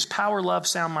experience his power, love,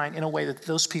 sound mind in a way that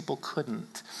those people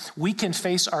couldn't. We can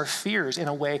face our fears in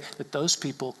a way that those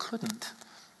people couldn't.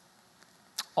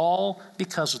 all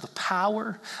because of the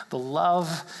power, the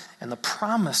love, and the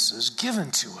promises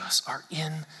given to us are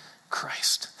in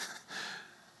Christ.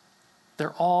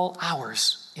 They're all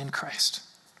ours in Christ.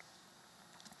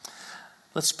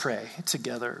 Let's pray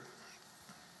together.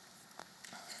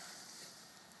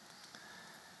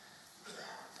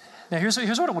 Now, here's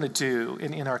what I want to do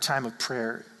in our time of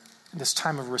prayer, this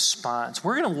time of response.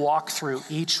 We're going to walk through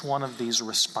each one of these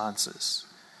responses.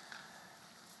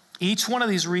 Each one of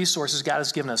these resources God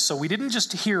has given us. So we didn't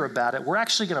just hear about it. We're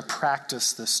actually going to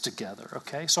practice this together,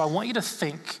 okay? So I want you to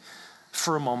think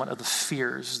for a moment of the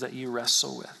fears that you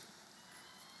wrestle with.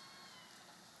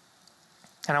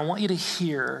 And I want you to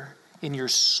hear in your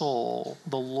soul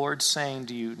the Lord saying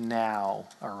to you, now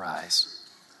arise.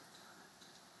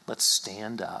 Let's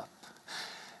stand up.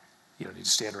 You don't need to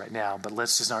stand right now, but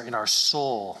let's just in our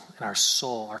soul,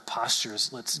 our postures,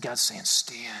 God's saying,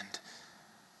 stand,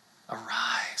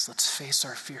 arise. Let's face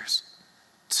our fears.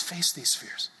 Let's face these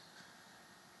fears.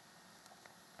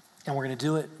 And we're going to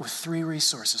do it with 3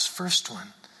 resources. First one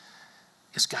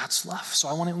is God's love. So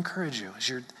I want to encourage you, as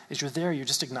you're there, you're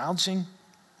just acknowledging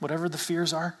whatever the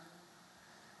fears are.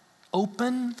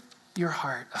 Open your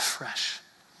heart afresh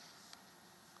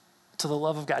to the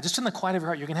love of God. Just in the quiet of your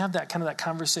heart, you're going to have that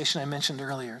conversation I mentioned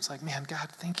earlier. It's like, man, God,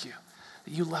 thank you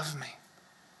that you love me.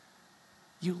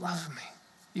 You love me.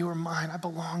 You are mine. I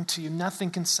belong to you.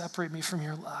 Nothing can separate me from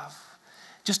your love.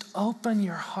 Just open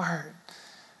your heart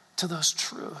to those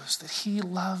truths that he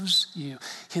loves you.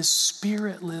 His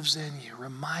Spirit lives in you,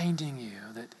 reminding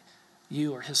you that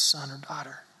you are his son or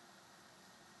daughter.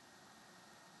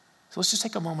 So let's just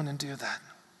take a moment and do that.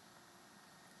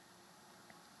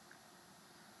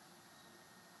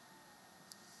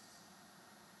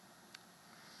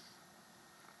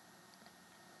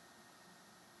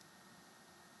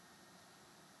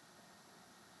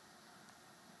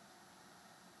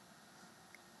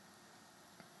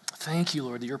 Thank you,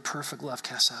 Lord, that your perfect love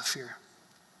casts out fear.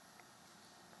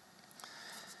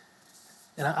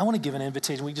 And I want to give an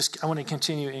invitation. I want to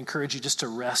continue to encourage you just to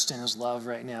rest in his love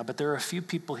right now. But there are a few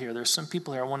people here. There's some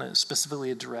people here I want to specifically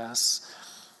address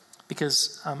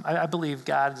because I believe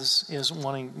God is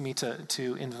wanting me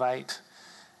to invite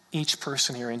each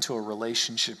person here into a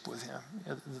relationship with him.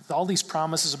 All these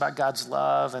promises about God's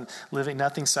love and living,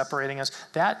 nothing separating us,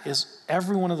 that is,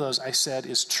 every one of those I said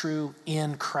is true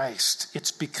in Christ. It's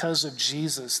because of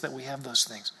Jesus that we have those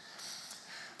things.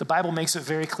 The Bible makes it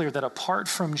very clear that apart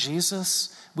from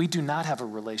Jesus, we do not have a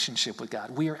relationship with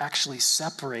God. We are actually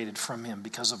separated from him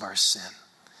because of our sin.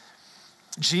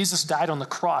 Jesus died on the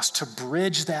cross to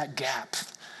bridge that gap.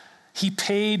 He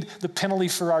paid the penalty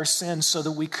for our sins so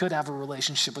that we could have a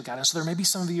relationship with God. And so there may be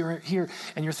some of you here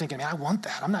and you're thinking, man, I want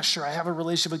that. I'm not sure I have a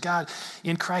relationship with God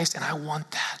in Christ, and I want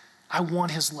that. I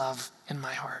want his love in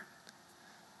my heart.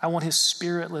 I want his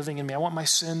Spirit living in me. I want my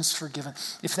sins forgiven.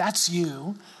 If that's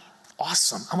you,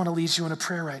 awesome. I'm going to lead you in a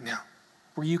prayer right now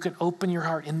where you can open your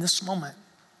heart in this moment.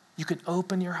 You can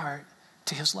open your heart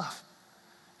to his love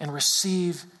and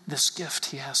receive this gift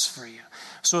he has for you.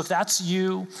 So if that's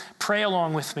you, pray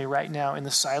along with me right now in the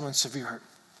silence of your heart.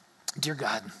 Dear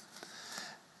God,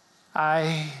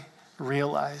 I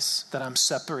realize that I'm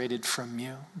separated from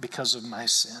you because of my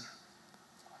sin.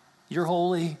 You're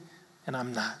holy and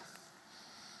I'm not.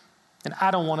 And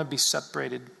I don't want to be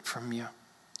separated from you.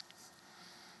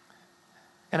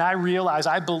 And I realize,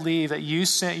 I believe that you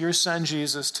sent your son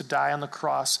Jesus to die on the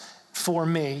cross for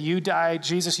me. You died,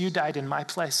 Jesus, you died in my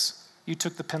place. You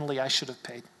took the penalty I should have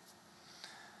paid.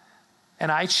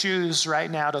 And I choose right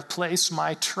now to place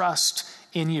my trust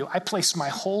in you. I place my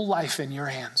whole life in your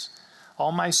hands.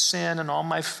 All my sin and all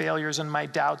my failures and my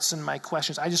doubts and my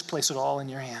questions, I just place it all in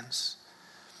your hands.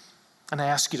 And I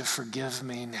ask you to forgive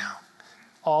me now.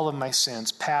 All of my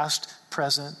sins, past,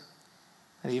 present,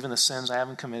 and even the sins I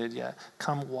haven't committed yet.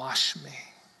 Come wash me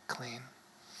clean.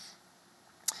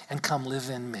 And come live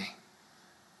in me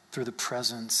through the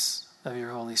presence of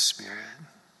your Holy Spirit.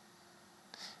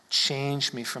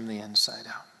 Change me from the inside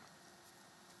out.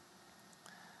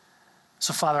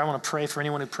 So, Father, I want to pray for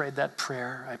anyone who prayed that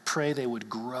prayer. I pray they would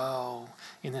grow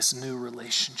in this new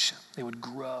relationship. They would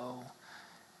grow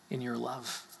in your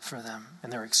love for them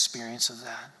and their experience of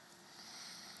that.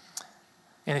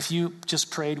 And if you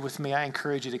just prayed with me, I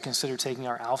encourage you to consider taking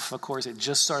our Alpha course. It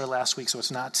just started last week, so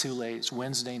it's not too late. It's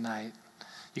Wednesday night.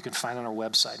 You can find on our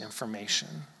website information.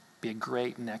 Be a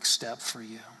great next step for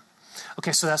you.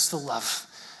 Okay, so that's the love.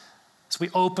 So we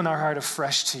open our heart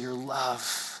afresh to your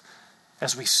love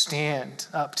as we stand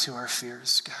up to our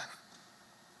fears, God.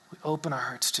 We open our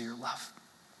hearts to your love.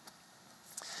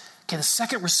 Okay, the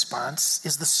second response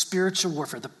is the spiritual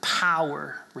warfare, the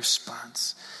power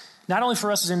response. not only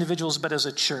for us as individuals, but as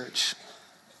a church.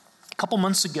 A couple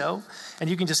months ago, and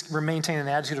you can just maintain an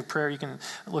attitude of prayer. You can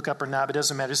look up or not, but it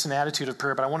doesn't matter. It's an attitude of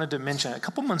prayer, but I wanted to mention it. A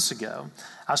couple months ago,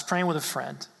 I was praying with a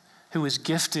friend who was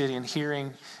gifted in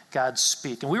hearing God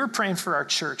speak. And we were praying for our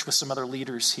church with some other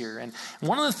leaders here. And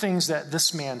one of the things that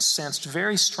this man sensed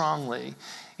very strongly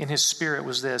in his spirit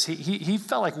was this. He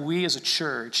felt like we as a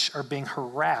church are being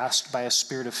harassed by a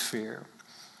spirit of fear.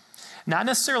 Not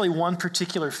necessarily one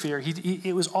particular fear.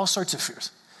 It was all sorts of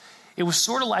fears. It was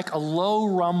sort of like a low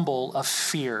rumble of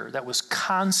fear that was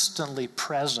constantly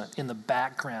present in the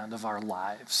background of our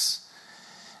lives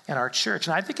and our church.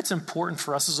 And I think it's important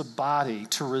for us as a body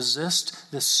to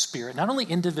resist this spirit, not only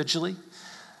individually,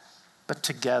 but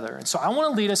together. And so I want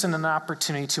to lead us in an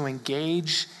opportunity to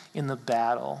engage in the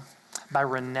battle by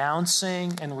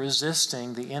renouncing and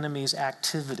resisting the enemy's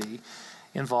activity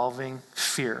involving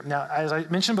fear. Now, as I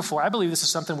mentioned before, I believe this is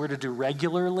something we're to do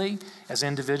regularly as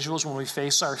individuals when we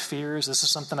face our fears. This is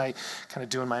something I kind of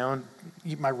do in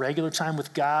my regular time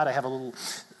with God. I have a little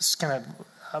kind of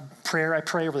a prayer I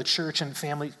pray over the church and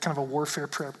family, kind of a warfare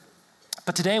prayer.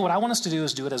 But today, what I want us to do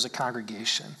is do it as a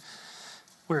congregation.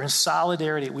 We're in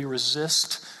solidarity. We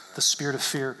resist the spirit of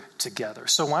fear together.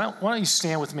 So why don't you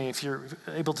stand with me if you're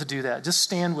able to do that? Just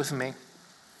stand with me.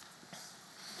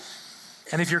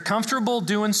 And if you're comfortable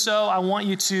doing so, I want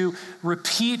you to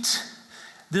repeat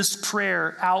this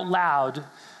prayer out loud.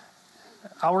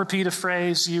 I'll repeat a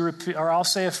phrase, or I'll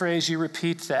say a phrase, you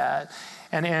repeat that.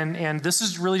 And this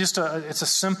is really just it's a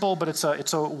simple, but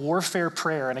it's a warfare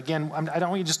prayer. And again, I don't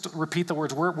want you just to repeat the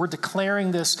words. We're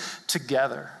declaring this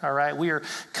together, all right? We are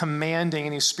commanding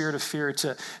any spirit of fear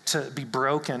to be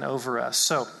broken over us.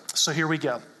 So here we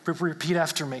go. Repeat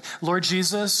after me. Lord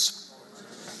Jesus,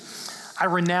 I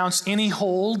renounce any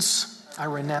holds. I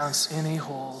renounce any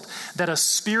hold that a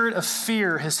spirit of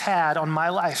fear has had on my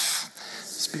life.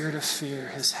 Spirit of fear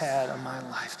has had on my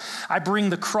life. I bring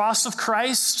the cross of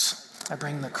Christ. I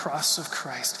bring the cross of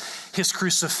Christ. His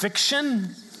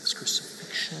crucifixion,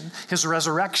 his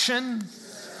resurrection,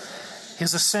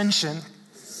 his ascension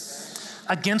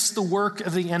against the work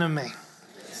of the enemy.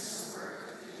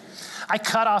 I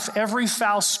cut off every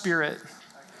foul spirit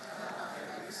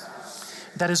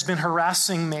that has been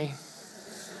harassing me.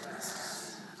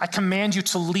 I command you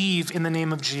to leave in the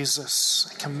name of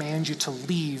Jesus. I command you to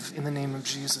leave in the name of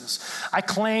Jesus. I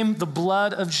claim the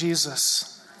blood of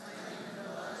Jesus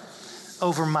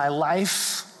over my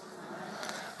life,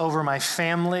 over my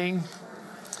family,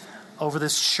 over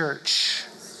this church.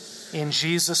 In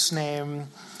Jesus' name,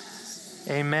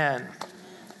 amen.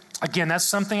 Again, that's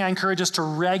something I encourage us to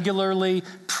regularly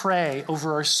pray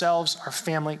over ourselves, our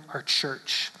family, our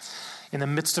church, in the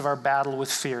midst of our battle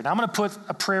with fear. Now, I'm going to put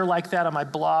a prayer like that on my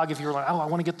blog. If you're like, I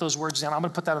want to get those words down, I'm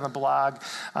going to put that on the blog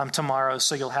tomorrow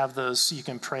so you'll have those so you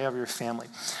can pray over your family.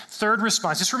 Third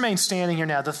response, just remain standing here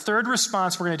now. The third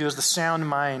response we're going to do is the sound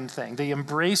mind thing, the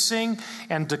embracing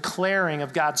and declaring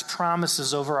of God's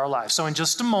promises over our lives. So in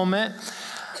just a moment,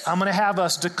 I'm going to have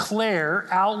us declare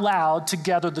out loud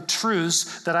together the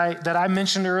truths that I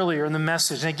mentioned earlier in the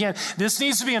message. And again, this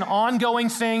needs to be an ongoing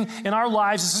thing in our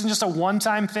lives. This isn't just a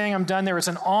one-time thing. I'm done there. It's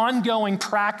an ongoing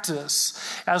practice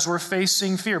as we're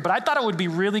facing fear. But I thought it would be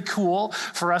really cool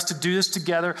for us to do this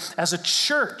together as a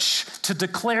church to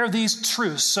declare these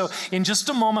truths. So in just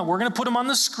a moment, we're going to put them on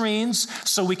the screens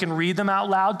so we can read them out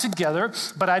loud together.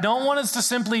 But I don't want us to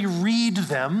simply read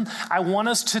them. I want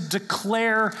us to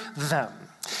declare them.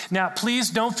 Now, please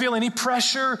don't feel any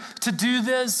pressure to do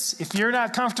this. If you're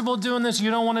not comfortable doing this, you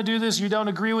don't want to do this, you don't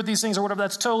agree with these things or whatever,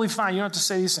 that's totally fine. You don't have to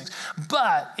say these things.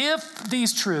 But if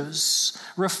these truths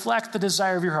reflect the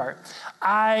desire of your heart,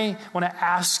 I want to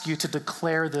ask you to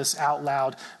declare this out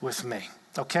loud with me.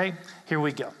 Okay? Here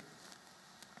we go.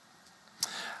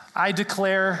 I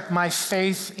declare my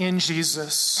faith in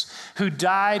Jesus, who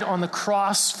died on the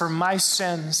cross for my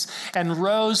sins and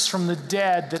rose from the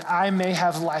dead that I may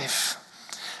have life.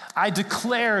 I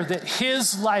declare that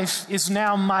his life is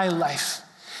now my life.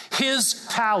 His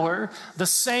power, the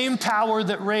same power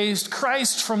that raised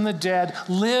Christ from the dead,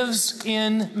 lives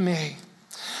in me.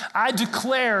 I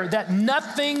declare that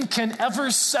nothing can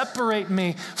ever separate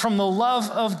me from the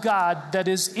love of God that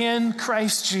is in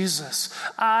Christ Jesus.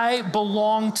 I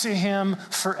belong to him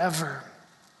forever.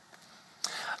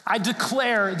 I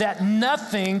declare that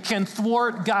nothing can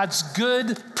thwart God's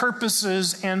good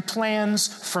purposes and plans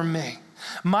for me.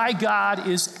 My God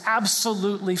is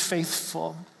absolutely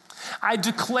faithful. I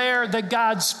declare that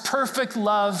God's perfect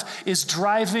love is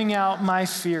driving out my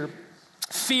fear.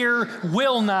 Fear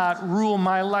will not rule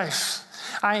my life.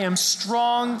 I am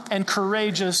strong and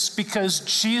courageous because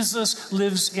Jesus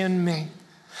lives in me.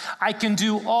 I can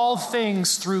do all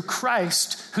things through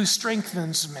Christ who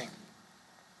strengthens me.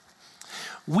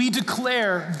 We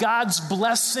declare God's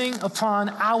blessing upon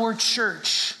our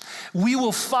church. We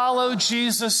will follow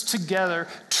Jesus together,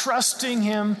 trusting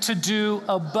him to do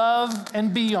above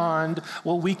and beyond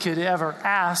what we could ever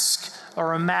ask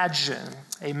or imagine.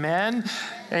 Amen?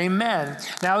 Amen.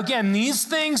 Now again, these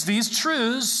things, these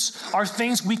truths are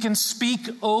things we can speak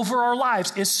over our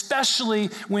lives, especially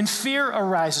when fear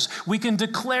arises. We can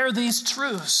declare these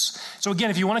truths. So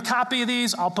again, if you want a copy of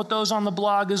these, I'll put those on the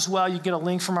blog as well. You get a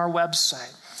link from our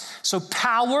website. So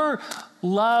power,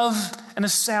 love, and a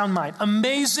sound mind.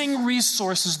 Amazing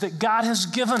resources that God has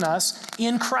given us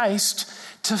in Christ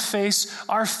to face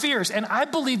our fears. And I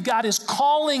believe God is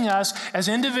calling us as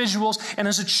individuals and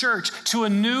as a church to a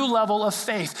new level of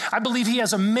faith. I believe he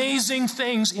has amazing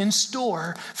things in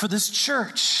store for this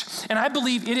church. And I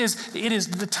believe it is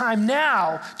the time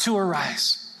now to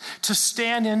arise, to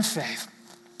stand in faith,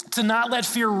 to not let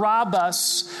fear rob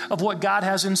us of what God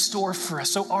has in store for us.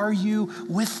 So are you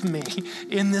with me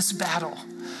in this battle?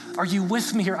 Are you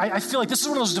with me here? I feel like this is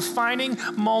one of those defining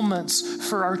moments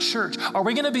for our church. Are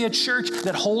we going to be a church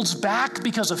that holds back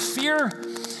because of fear,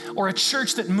 or a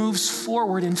church that moves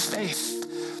forward in faith?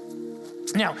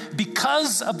 Now,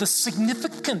 because of the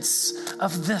significance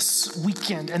of this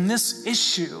weekend and this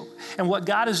issue and what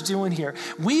God is doing here,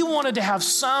 we wanted to have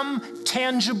some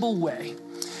tangible way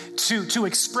to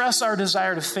express our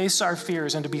desire to face our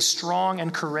fears and to be strong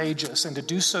and courageous and to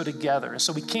do so together. And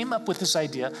so we came up with this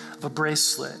idea of a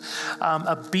bracelet,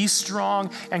 a Be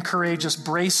Strong and Courageous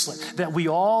bracelet that we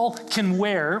all can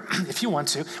wear, if you want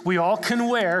to, we all can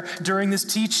wear during this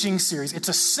teaching series. It's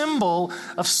a symbol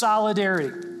of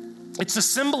solidarity. It's a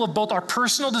symbol of both our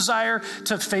personal desire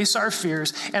to face our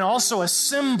fears and also a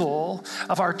symbol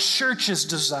of our church's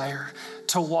desire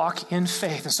to walk in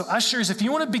faith. And so ushers, if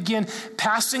you want to begin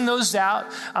passing those out,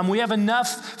 we have enough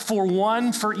for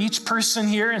one for each person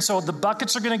here. And so the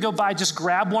buckets are going to go by. Just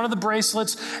grab one of the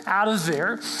bracelets out of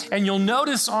there. And you'll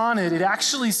notice on it, it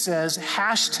actually says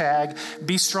hashtag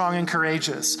Be Strong and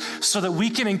Courageous, so that we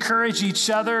can encourage each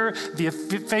other via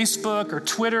Facebook or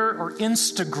Twitter or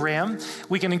Instagram.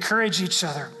 We can encourage each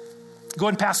other. Go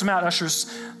ahead and pass them out,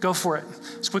 ushers. Go for it.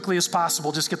 As quickly as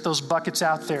possible, just get those buckets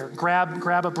out there.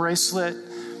 Grab a bracelet.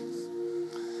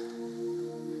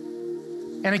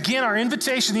 And again,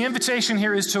 the invitation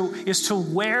here is to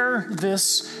wear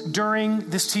this during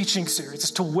this teaching series.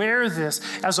 It's to wear this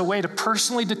as a way to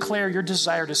personally declare your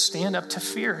desire to stand up to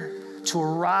fear, to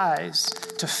arise,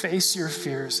 to face your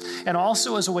fears, and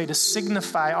also as a way to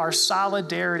signify our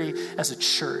solidarity as a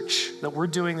church, that we're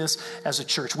doing this as a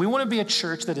church. We want to be a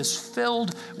church that is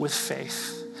filled with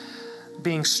faith,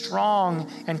 being strong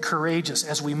and courageous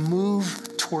as we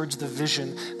move towards the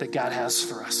vision that God has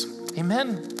for us.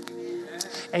 Amen.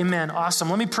 Amen. Awesome.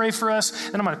 Let me pray for us,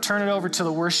 then I'm going to turn it over to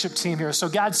the worship team here. So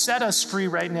God, set us free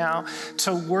right now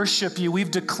to worship you.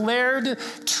 We've declared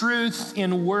truth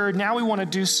in word. Now we want to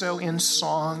do so in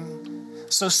song.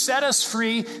 So set us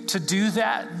free to do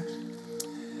that.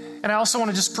 And I also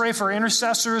want to just pray for our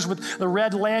intercessors with the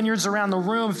red lanyards around the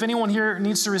room. If anyone here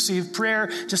needs to receive prayer,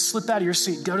 just slip out of your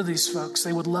seat. Go to these folks.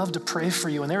 They would love to pray for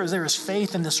you. And there is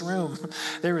faith in this room.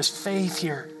 There is faith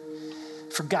here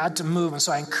for God to move. And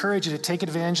so I encourage you to take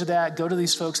advantage of that. Go to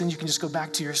these folks, and you can just go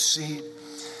back to your seat.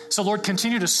 So Lord,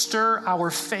 continue to stir our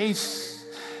faith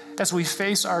as we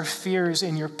face our fears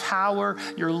in your power,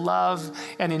 your love,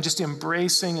 and in just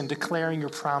embracing and declaring your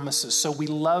promises. So we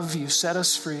love you. Set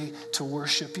us free to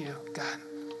worship you, God.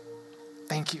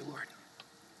 Thank you, Lord.